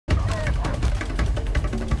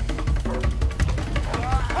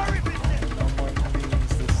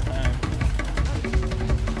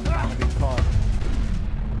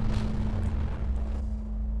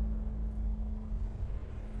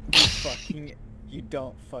You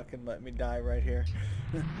don't fucking let me die right here.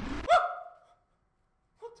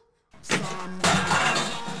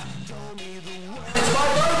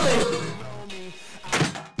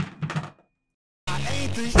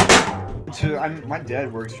 My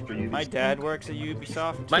dad works for Ubisoft. My dad works at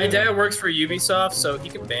Ubisoft too. My dad works for Ubisoft, so he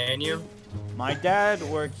can ban you. My dad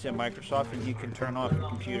works at Microsoft and he can turn off your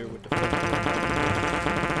computer with the flip.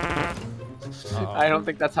 I don't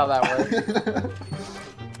think that's how that works.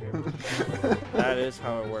 That is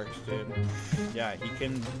how it works, dude. Yeah, he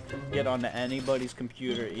can get onto anybody's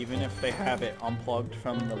computer, even if they have it unplugged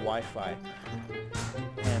from the Wi-Fi.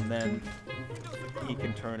 And then he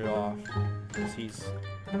can turn it off, because he's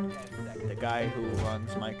the guy who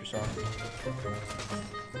runs Microsoft.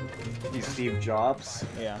 He's Steve Jobs.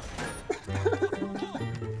 Yeah.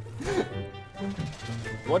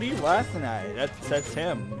 What are you laughing at? That's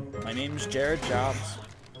him. My name's Jared Jobs.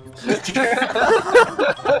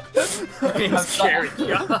 My name's Jared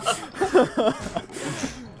Jobs.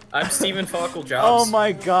 I'm Stephen Falkle Jobs. Oh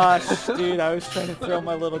my gosh, dude, I was trying to throw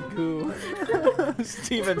my little goo.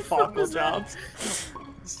 Stephen Falkle Jobs.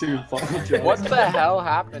 Stephen Falkle Jobs. What the hell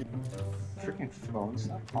happened? Freaking phone,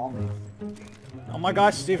 stop calling me. Oh my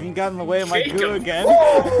gosh, Stephen, you got in the way of my goo again.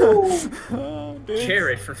 Dude.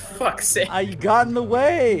 Jared, for fuck's sake. You got in the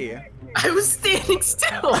way. I was standing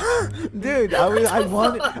still. Dude,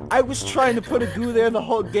 I was trying to put a goo there the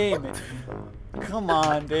whole game. Come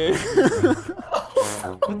on, dude.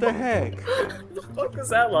 What the heck? What the fuck was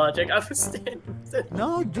that logic? I was standing still.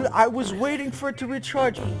 No, dude, I was waiting for it to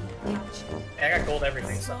recharge. I got gold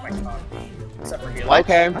everything, so I can talk. Except for healing.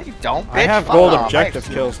 Okay. No, you don't, bitch. I have Fuck gold off. objective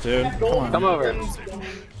kills, dude. Come over.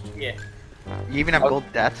 Yeah. You even have gold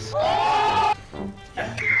deaths? Oh,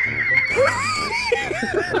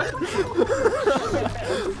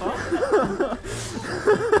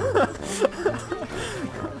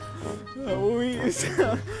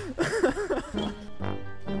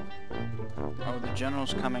 the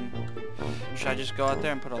general's coming. Should I just go out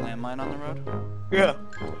there and put a landmine on the road? Yeah.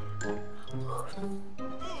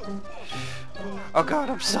 Oh god,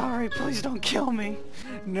 I'm sorry. Please don't kill me.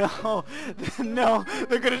 No, no,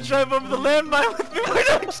 they're gonna drive over the landmine with me.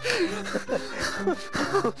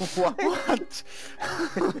 What?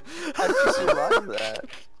 How'd you survive that?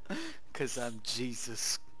 Cause I'm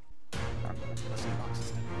Jesus.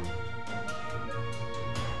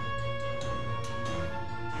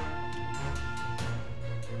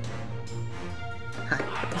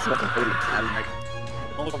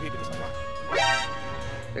 Only computer this one.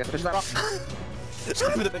 Yeah, finish that off.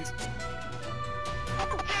 Screw the things.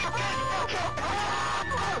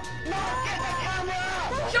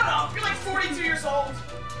 Shut up! You're like 42 years old!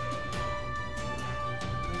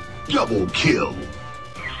 Double kill.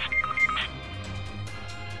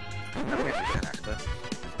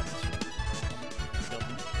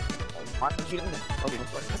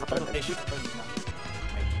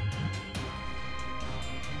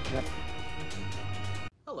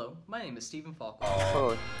 Hello, my name is Stephen Falkle.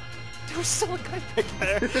 Oh. There was still a guy back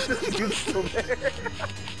there. You're still there.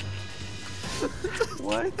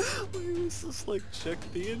 What? We was just like check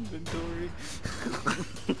the inventory.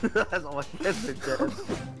 That's all I did.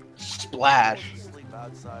 Splash. Sleep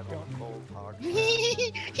outside on cold park.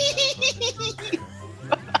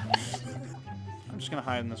 I'm just gonna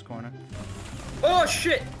hide in this corner. Oh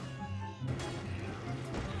shit!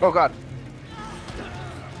 Oh god.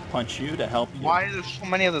 Punch you to help you. Why are there so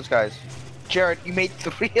many of those guys? Jared, you made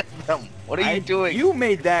 3 of them. What are you doing? You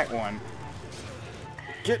made that one.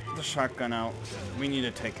 Get the shotgun out. We need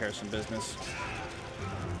to take care of some business.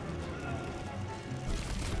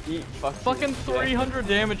 Fucking 300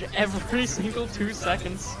 damage every single 2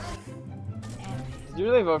 seconds. Did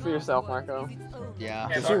you really vote for yourself, Marco? Yeah.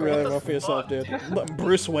 Did you really vote for yourself, dude?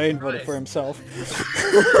 Bruce Wayne voted for himself.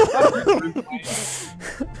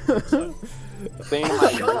 Thing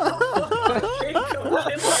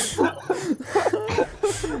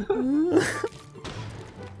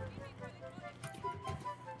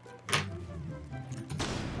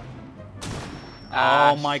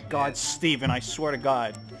Oh my god, Steven, I swear to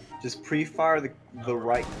god. Just pre-fire the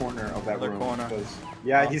right corner of that room. Corner. Because,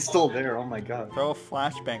 yeah, he's still there. Oh my god. Throw a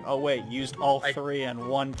flashbang. Oh wait, used all 3 in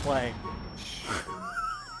one play.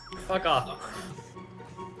 Fuck off.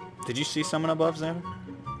 Did you see someone above, Xander?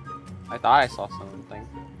 I thought I saw something.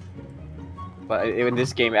 But in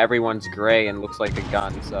this game, everyone's gray and looks like a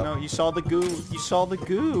gun, so... No, you saw the goo. You saw the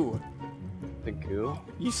goo. The goo?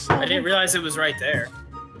 You saw I didn't realize it was right there.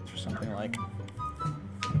 Or something like...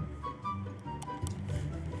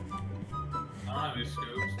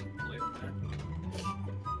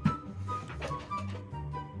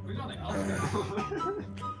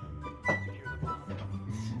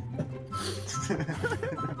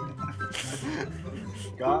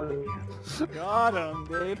 Got it. Got him,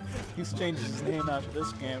 dude. He's changed his name after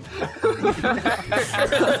this game.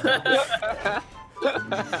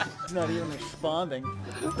 He's not even responding.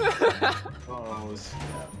 Oh,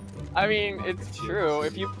 I mean, it's true.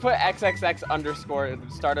 If you put XXX underscore at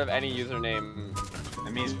the start of any username.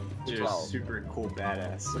 that means you're a super cool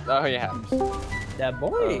badass. Oh, yeah. That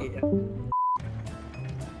boy.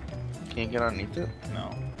 Can you get underneath it?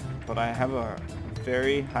 No. But I have a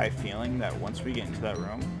very high feeling that once we get into that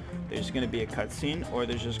room, there's gonna be a cutscene, or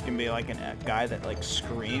there's just gonna be like a guy that like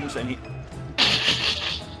screams and he.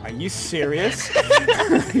 Are you serious?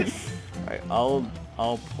 Alright, I'll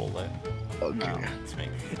pull it. Okay. No, it's me.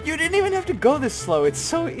 You didn't even have to go this slow. It's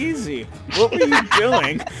so easy. What were you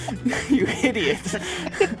doing? You idiot.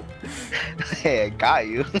 Hey, I got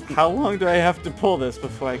you. How long do I have to pull this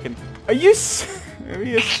before I can? Are you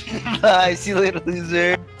serious? Bye, see you later,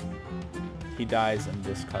 loser. He dies in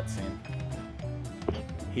this cutscene.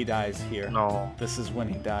 He dies here. No. This is when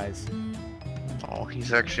he dies. Oh,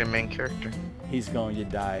 he's actually a main character. He's going to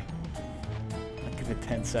die. I'll give it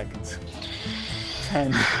 10 seconds.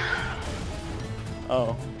 10.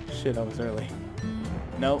 Oh, shit, I was early.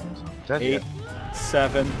 Nope. That 8, it?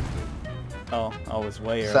 7. Oh, I was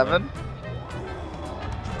way early. 7?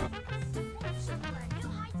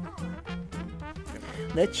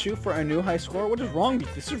 Let's shoot for a new high score? What is wrong with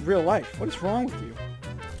you? This is real life. What is wrong with you?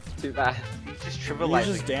 Too bad. He's just You're trivializing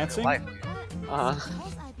just dancing? life.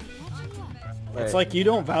 It's like you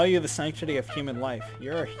don't value the sanctity of human life.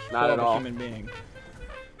 You're a Not at horrible all. human being.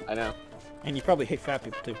 I know. And you probably hate fat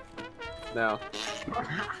people too. No.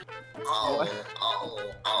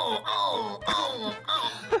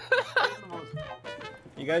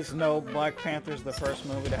 You guys know Black Panther's the first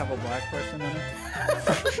movie to have a black person in it?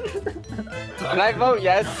 Can I vote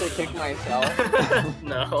yes to kick myself?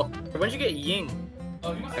 No. When'd you get Ying?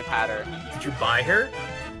 I've had her. Did you buy her?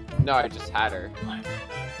 No, I just had her.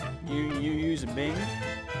 You use Bing?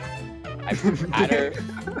 I've had her.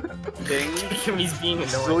 Bing. He's being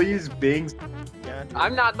Still annoying. use Bing. Yeah, dude.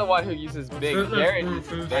 I'm not the one who uses Bing. Jared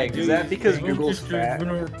uses Bing. Is that because Google's fat?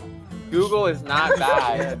 Google is not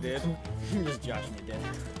Yeah, bad. dude. You just Josh me dead.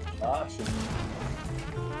 Josh.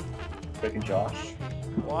 Freaking Josh.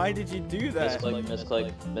 Why did you do that? Misclick,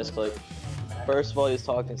 misclick, misclick. First of all, he was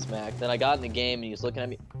talking smack. Then I got in the game and he was looking at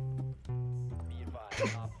me.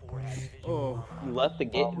 Oh. He left the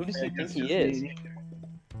game. Who does he think he is?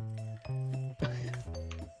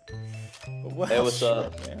 Well, Hey, what's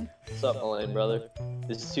up? shit, man. What's up, Elaine, brother?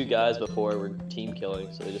 These two guys before were team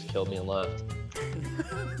killing, so they just killed me and left. Yeah,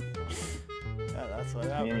 that's what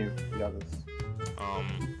Me happened. and you got this.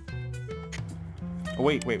 Oh,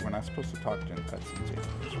 wait, we're not supposed to talk during cutscenes either.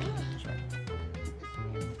 That's right.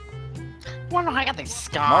 Wonder how I got these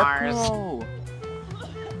scars. Marco!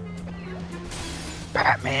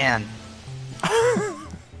 Batman.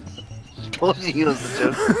 Told you he was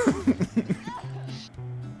the joke.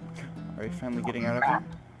 Are you finally getting out of here?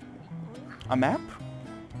 A map?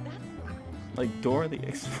 Like Dora the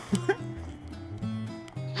Explorer?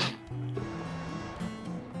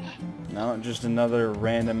 No, just another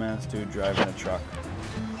random ass dude driving a truck.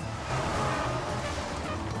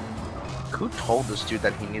 Who told this dude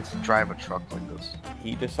that he needs to drive a truck like this?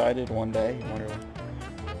 He decided one day he wanted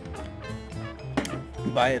to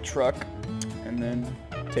buy a truck and then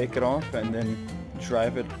take it off and then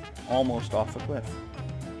drive it almost off a cliff.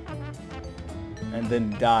 And then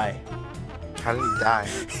die. How did he die?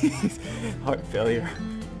 Heart failure.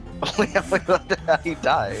 Oh yeah, wait, what the hell he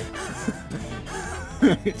died?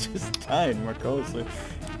 He just died, Marco. So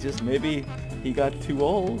just maybe he got too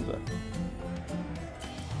old.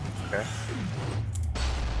 Okay.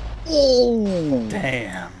 Oh!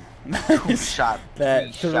 Damn. Two shot.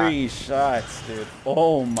 That three three shots, dude.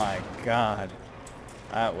 Oh my god.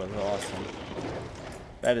 That was awesome.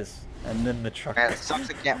 That is, and then the truck. Man, it sucks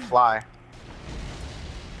it can't fly.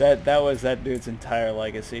 That was that dude's entire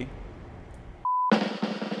legacy.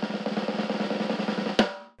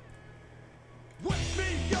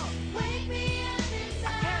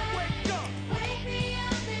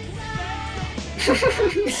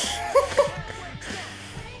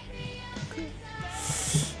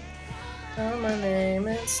 Call my name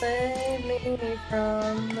and save me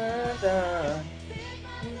from the dark.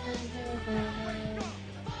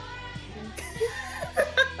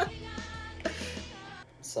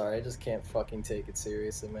 Sorry, I just can't fucking take it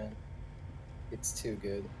seriously, man. It's too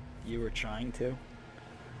good. You were trying to.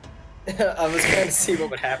 I was trying to see what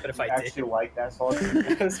would happen if I did. Actually like that song.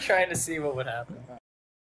 I was trying to see what would happen.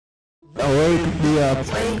 Wake me up.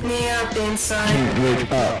 Wake me up inside. Can't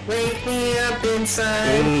wake up. Wake me up inside.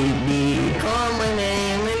 Save me. Call my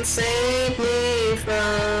name and save me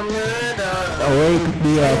from the dark. Wake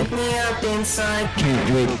me up. Wake me up inside.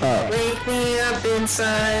 Can't wake up. Wake me up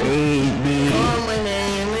inside. Save me. Call my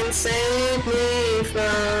name and save me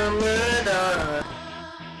from the dark.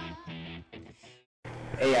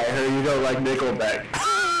 Hey, I heard you don't like Nickelback.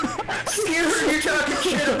 You're talking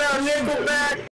shit about Nickelback.